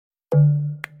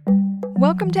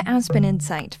Welcome to Aspen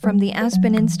Insight from the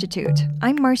Aspen Institute.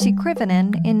 I'm Marcy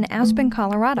Krivonen in Aspen,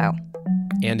 Colorado.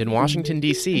 And in Washington,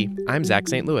 D.C., I'm Zach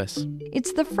St. Louis.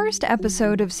 It's the first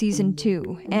episode of Season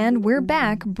 2, and we're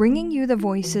back bringing you the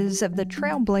voices of the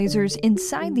trailblazers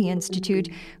inside the Institute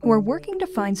who are working to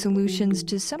find solutions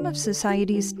to some of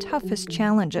society's toughest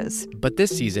challenges. But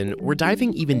this season, we're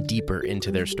diving even deeper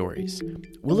into their stories.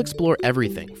 We'll explore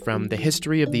everything from the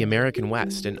history of the American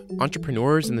West and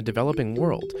entrepreneurs in the developing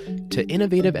world to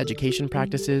innovative education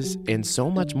practices and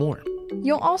so much more.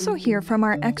 You'll also hear from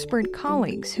our expert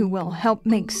colleagues who will help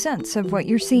make sense of what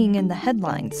you're seeing in the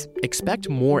headlines. Expect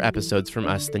more episodes from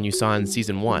us than you saw in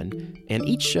Season 1, and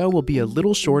each show will be a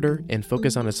little shorter and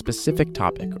focus on a specific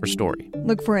topic or story.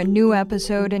 Look for a new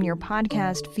episode in your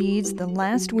podcast feeds the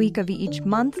last week of each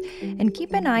month, and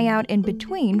keep an eye out in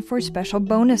between for special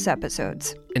bonus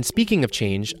episodes. And speaking of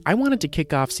change, I wanted to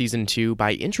kick off Season 2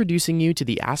 by introducing you to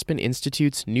the Aspen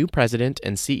Institute's new president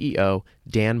and CEO,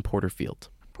 Dan Porterfield.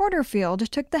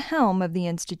 Porterfield took the helm of the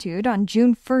Institute on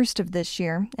June 1st of this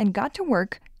year and got to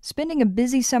work spending a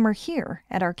busy summer here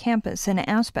at our campus in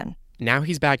Aspen. Now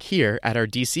he's back here at our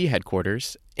D.C.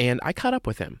 headquarters, and I caught up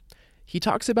with him. He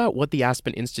talks about what the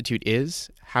Aspen Institute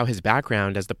is, how his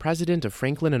background as the president of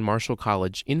Franklin and Marshall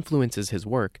College influences his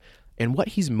work, and what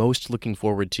he's most looking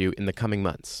forward to in the coming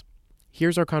months.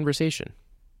 Here's our conversation.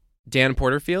 Dan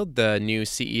Porterfield, the new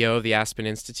CEO of the Aspen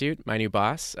Institute, my new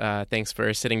boss. Thanks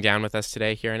for sitting down with us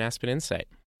today here on Aspen Insight.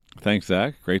 Thanks,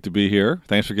 Zach. Great to be here.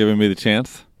 Thanks for giving me the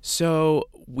chance. So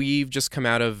we've just come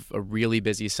out of a really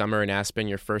busy summer in Aspen,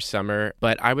 your first summer.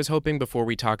 But I was hoping before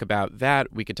we talk about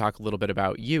that, we could talk a little bit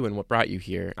about you and what brought you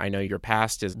here. I know your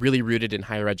past is really rooted in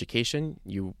higher education.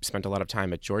 You spent a lot of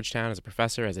time at Georgetown as a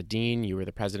professor, as a dean. You were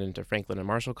the president of Franklin and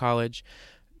Marshall College.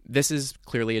 This is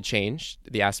clearly a change,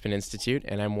 the Aspen Institute,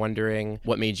 and I'm wondering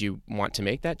what made you want to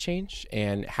make that change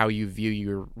and how you view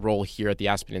your role here at the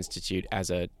Aspen Institute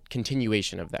as a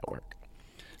continuation of that work.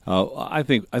 I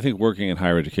think working in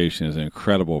higher education is an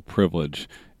incredible privilege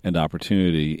and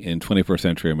opportunity in 21st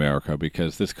century America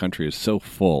because this country is so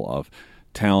full of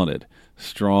talented,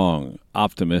 strong,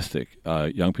 optimistic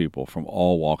young people from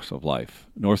all walks of life,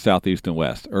 north, south, east, and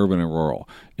west, urban and rural,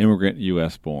 immigrant,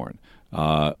 U.S. born.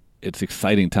 It's an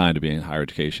exciting time to be in higher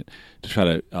education, to try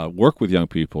to work with young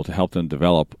people to help them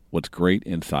develop what's great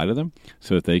inside of them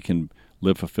so that they can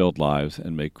live fulfilled lives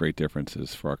and make great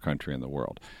differences for our country and the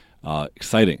world.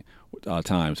 Exciting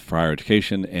times for higher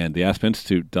education, and the Aspen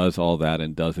Institute does all that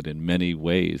and does it in many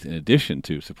ways in addition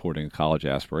to supporting college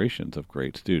aspirations of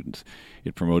great students.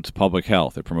 It promotes public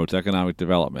health. It promotes economic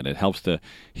development. It helps to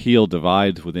heal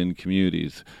divides within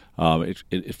communities.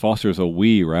 It fosters a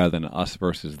we rather than us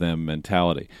versus them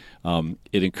mentality.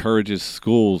 It encourages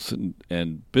schools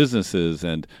and businesses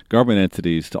and government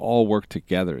entities to all work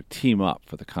together, team up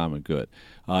for the common good.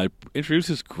 It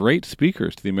introduces great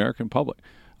speakers to the American public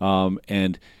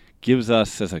and gives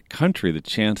us as a country the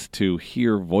chance to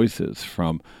hear voices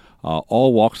from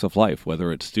all walks of life,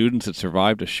 whether it's students that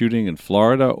survived a shooting in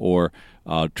Florida or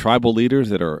tribal leaders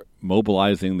that are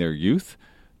mobilizing their youth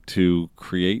to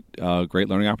create great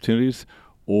learning opportunities,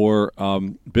 or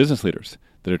business leaders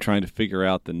that are trying to figure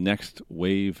out the next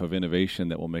wave of innovation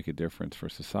that will make a difference for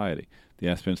society. The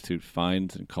Aspen Institute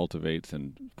finds and cultivates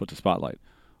and puts a spotlight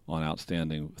on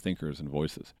outstanding thinkers and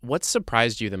voices. What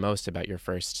surprised you the most about your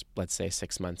first, let's say,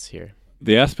 6 months here?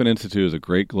 The Aspen Institute is a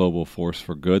great global force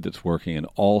for good that's working in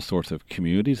all sorts of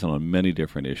communities and on many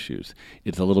different issues.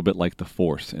 It's a little bit like the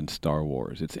Force in Star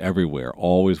Wars. It's everywhere,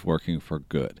 always working for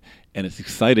good. And it's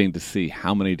exciting to see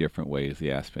how many different ways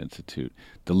the Aspen Institute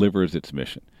delivers its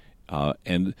mission.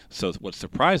 And so what's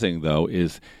surprising, though,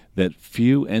 is that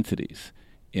few entities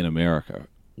in America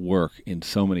work in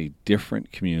so many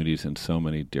different communities in so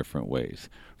many different ways,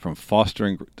 from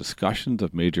fostering discussions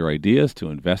of major ideas to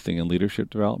investing in leadership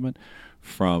development,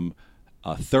 from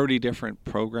 30 different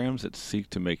programs that seek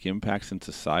to make impacts in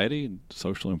society and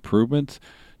social improvements,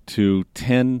 to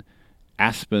 10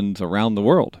 Aspens around the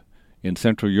world, in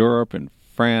Central Europe, in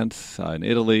France, in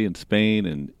Italy, in Spain,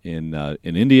 and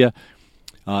in India.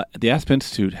 The Aspen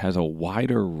Institute has a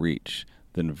wider reach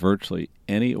than virtually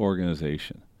any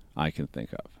organization I can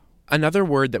think of. Another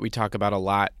word that we talk about a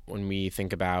lot when we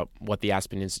think about what the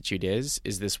Aspen Institute is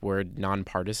this word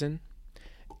nonpartisan.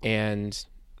 And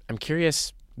I'm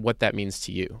curious what that means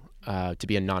to you, to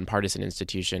be a nonpartisan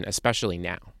institution, especially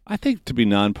now. I think to be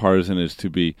nonpartisan is to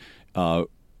be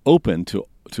open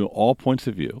to all points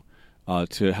of view,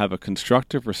 to have a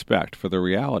constructive respect for the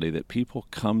reality that people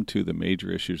come to the major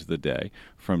issues of the day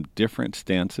from different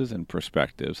stances and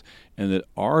perspectives, and that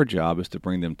our job is to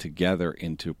bring them together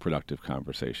into productive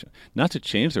conversation. Not to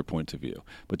change their points of view,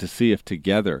 but to see if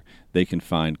together they can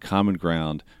find common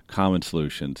ground, common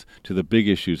solutions to the big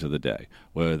issues of the day,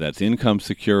 whether that's income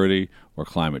security or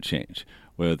climate change,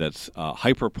 whether that's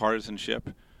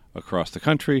hyper-partisanship across the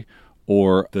country,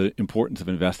 or the importance of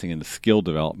investing in the skill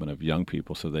development of young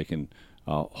people so they can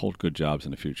hold good jobs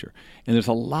in the future. And there's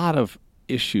a lot of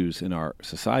issues in our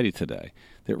society today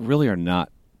that really are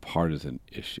not partisan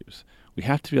issues. We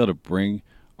have to be able to bring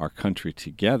our country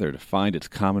together to find its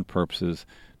common purposes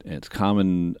and its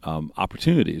common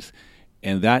opportunities,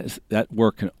 and that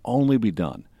work can only be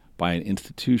done by an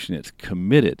institution that's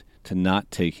committed to not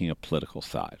taking a political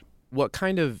side. What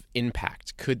kind of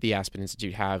impact could the Aspen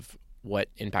Institute have? What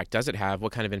impact does it have?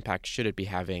 What kind of impact should it be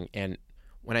having? And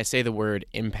when I say the word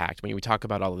impact, when we talk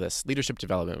about all of this leadership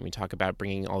development, when we talk about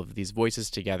bringing all of these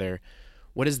voices together,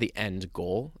 what is the end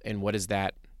goal, and what does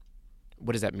that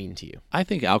mean to you? I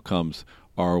think outcomes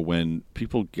are when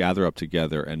people gather up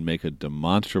together and make a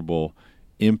demonstrable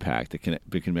impact that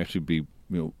can actually be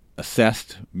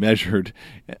assessed, measured,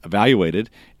 evaluated,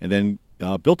 and then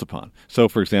built upon. So,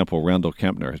 for example, Randall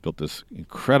Kempner has built this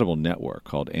incredible network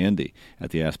called Andy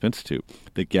at the Aspen Institute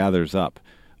that gathers up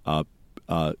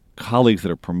colleagues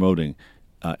that are promoting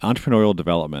entrepreneurial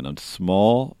development on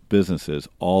small businesses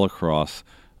all across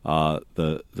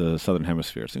the Southern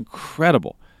Hemisphere. It's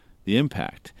incredible the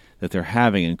impact that they're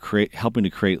having in helping to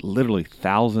create literally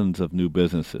thousands of new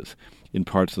businesses in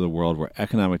parts of the world where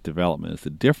economic development is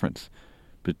the difference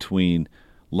between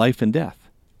life and death.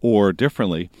 Or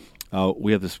differently,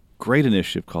 we have this great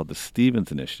initiative called the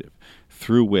Stevens Initiative,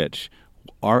 through which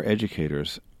our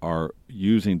educators are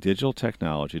using digital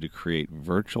technology to create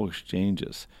virtual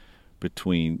exchanges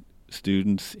between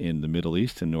students in the Middle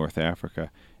East and North Africa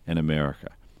and America.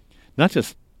 Not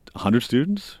just 100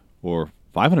 students or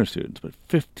 500 students, but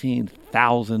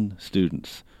 15,000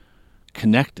 students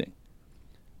connecting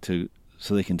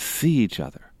so they can see each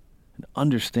other and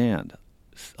understand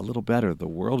a little better the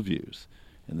worldviews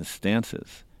and the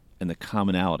stances and the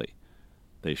commonality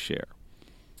they share.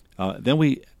 Then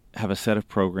we have a set of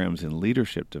programs in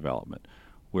leadership development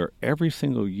where every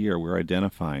single year we're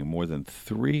identifying more than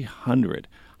 300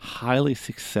 highly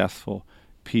successful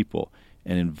people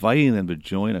and inviting them to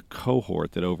join a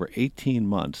cohort that over 18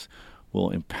 months will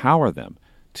empower them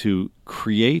to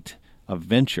create a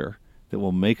venture that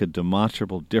will make a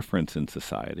demonstrable difference in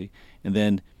society and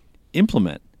then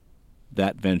implement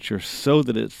that venture so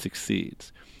that it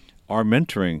succeeds. Our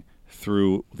mentoring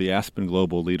through the Aspen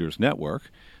Global Leaders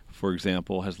Network, for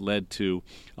example, has led to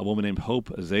a woman named Hope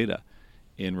Azeda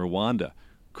in Rwanda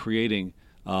creating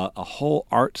a whole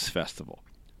arts festival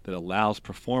that allows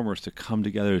performers to come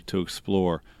together to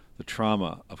explore the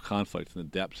trauma of conflict and the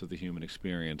depths of the human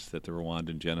experience that the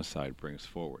Rwandan genocide brings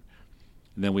forward.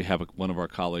 And then we have one of our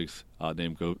colleagues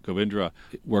named Govindra,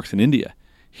 works in India.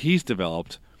 He's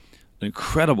developed an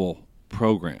incredible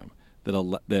program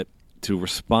that to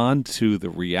respond to the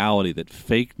reality that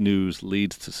fake news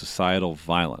leads to societal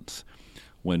violence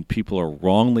when people are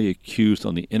wrongly accused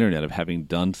on the internet of having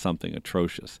done something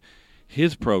atrocious.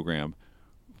 His program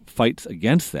fights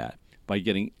against that by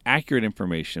getting accurate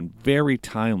information very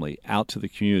timely out to the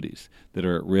communities that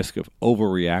are at risk of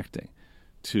overreacting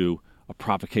to a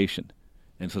provocation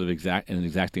and sort of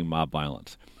exacting mob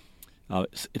violence.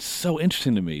 It's so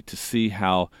interesting to me to see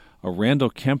how a Randall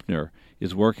Kempner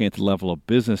is working at the level of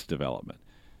business development,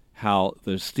 how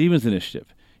the Stevens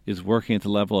Initiative is working at the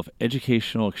level of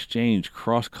educational exchange,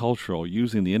 cross-cultural,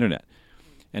 using the internet,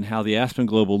 and how the Aspen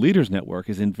Global Leaders Network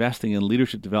is investing in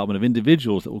leadership development of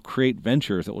individuals that will create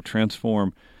ventures that will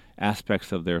transform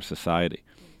aspects of their society.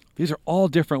 These are all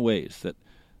different ways that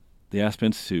the Aspen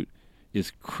Institute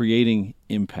is creating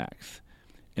impacts.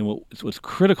 And what's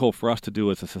critical for us to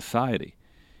do as a society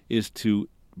is to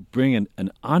bring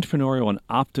an entrepreneurial and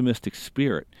optimistic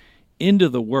spirit into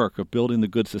the work of building the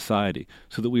good society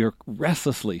so that we are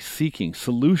restlessly seeking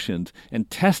solutions and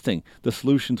testing the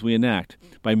solutions we enact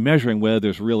by measuring whether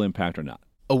there's real impact or not.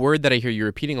 A word that I hear you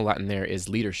repeating a lot in there is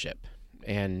leadership.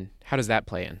 And how does that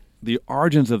play in? The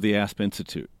origins of the Aspen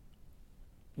Institute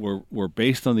were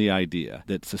based on the idea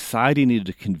that society needed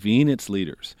to convene its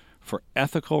leaders for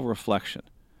ethical reflection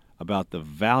about the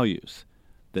values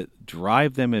that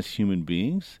drive them as human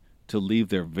beings to leave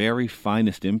their very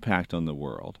finest impact on the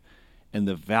world, and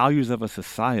the values of a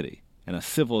society and a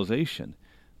civilization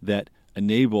that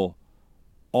enable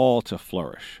all to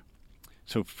flourish.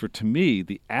 So to me,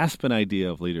 the Aspen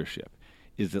idea of leadership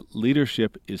is that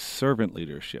leadership is servant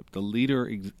leadership. The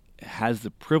leader has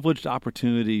the privileged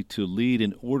opportunity to lead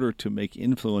in order to make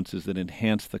influences that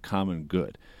enhance the common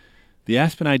good. The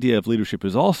Aspen idea of leadership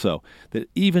is also that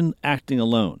even acting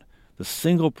alone, the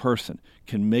single person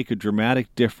can make a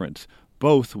dramatic difference,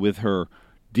 both with her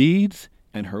deeds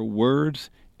and her words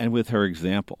and with her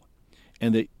example.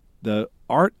 And the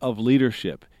art of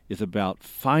leadership is about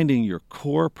finding your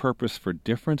core purpose for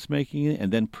difference making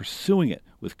and then pursuing it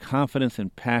with confidence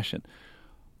and passion,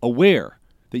 aware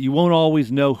that you won't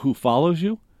always know who follows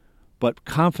you, but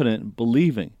confident in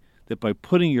believing that by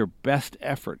putting your best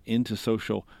effort into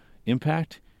social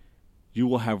impact, you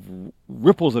will have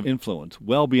ripples of influence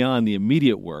well beyond the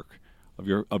immediate work of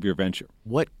your venture.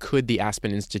 What could the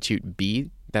Aspen Institute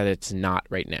be that it's not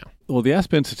right now? Well, the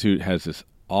Aspen Institute has this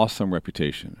awesome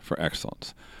reputation for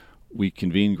excellence. We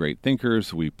convene great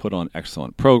thinkers. We put on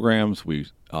excellent programs. We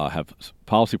have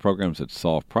policy programs that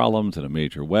solve problems in a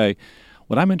major way.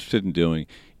 What I'm interested in doing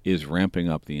is ramping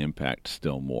up the impact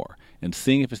still more and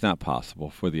seeing if it's not possible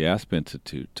for the Aspen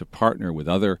Institute to partner with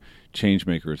other change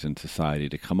makers in society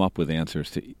to come up with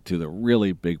answers to the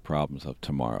really big problems of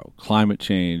tomorrow. Climate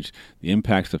change, the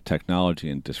impacts of technology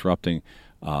in disrupting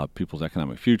people's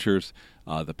economic futures,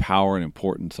 the power and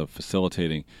importance of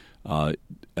facilitating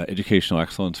educational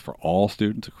excellence for all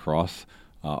students across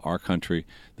our country,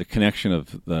 the connection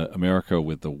of America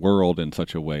with the world in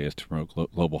such a way as to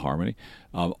promote global harmony.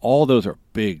 All those are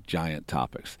big, giant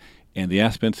topics. And the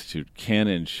Aspen Institute can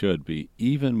and should be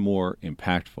even more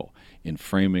impactful in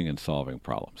framing and solving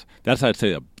problems. That's, I'd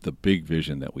say, the big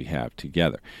vision that we have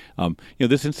together.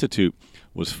 This institute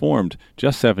was formed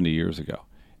just 70 years ago,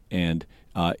 and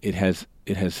it has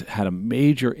had a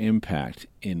major impact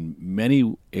in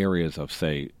many areas of,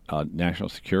 say, national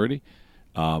security,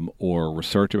 or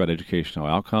research about educational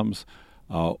outcomes,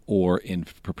 or in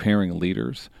preparing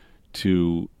leaders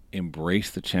to embrace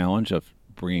the challenge of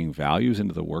bringing values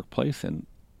into the workplace and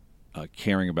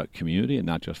caring about community and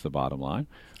not just the bottom line.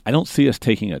 I don't see us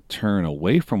taking a turn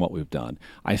away from what we've done.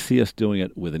 I see us doing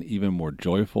it with an even more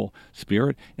joyful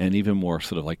spirit and an even more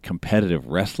sort of like competitive,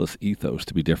 restless ethos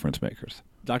to be difference makers.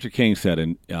 Dr. King said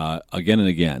again and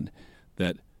again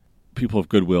that people of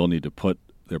goodwill need to put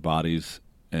their bodies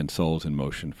and souls in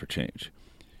motion for change.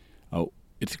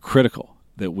 It's critical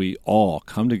that we all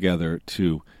come together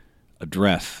to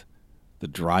address the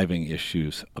driving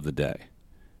issues of the day.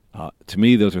 To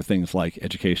me, those are things like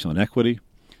educational inequity,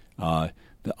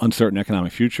 the uncertain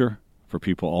economic future for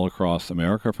people all across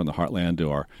America, from the heartland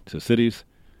to cities,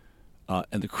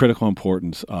 and the critical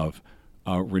importance of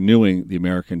renewing the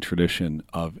American tradition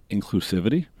of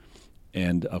inclusivity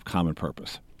and of common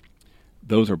purpose.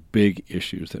 Those are big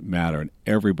issues that matter, and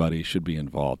everybody should be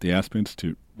involved. The Aspen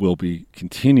Institute will be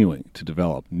continuing to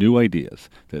develop new ideas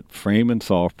that frame and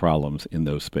solve problems in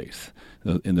those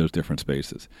different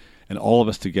spaces. And all of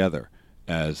us together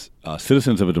as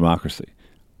citizens of a democracy,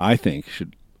 I think,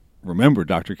 should remember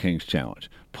Dr. King's challenge,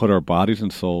 put our bodies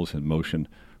and souls in motion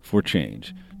for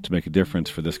change to make a difference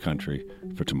for this country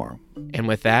for tomorrow. And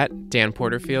with that, Dan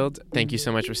Porterfield, thank you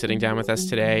so much for sitting down with us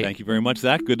today. Thank you very much,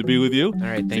 Zach. Good to be with you. All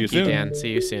right, thank you, Dan.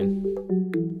 See you soon.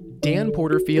 Dan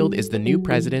Porterfield is the new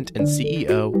president and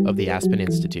CEO of the Aspen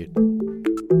Institute.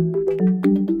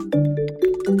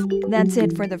 That's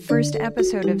it for the first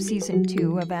episode of Season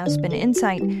 2 of Aspen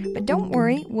Insight. But don't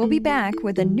worry, we'll be back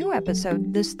with a new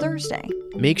episode this Thursday.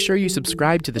 Make sure you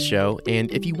subscribe to the show,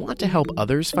 and if you want to help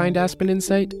others find Aspen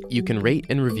Insight, you can rate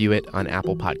and review it on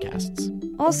Apple Podcasts.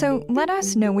 Also, let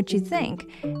us know what you think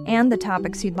and the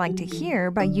topics you'd like to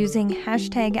hear by using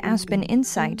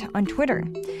 #AspenInsight on Twitter.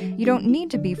 You don't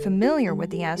need to be familiar with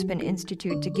the Aspen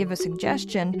Institute to give a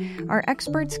suggestion. Our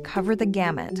experts cover the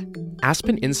gamut.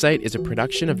 Aspen Insight is a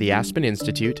production of the Aspen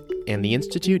Institute, and the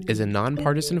Institute is a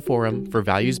nonpartisan forum for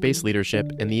values-based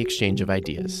leadership and the exchange of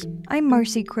ideas. I'm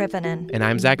Marcy Krivonen. And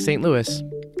I'm Zach St. Louis.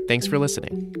 Thanks for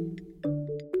listening.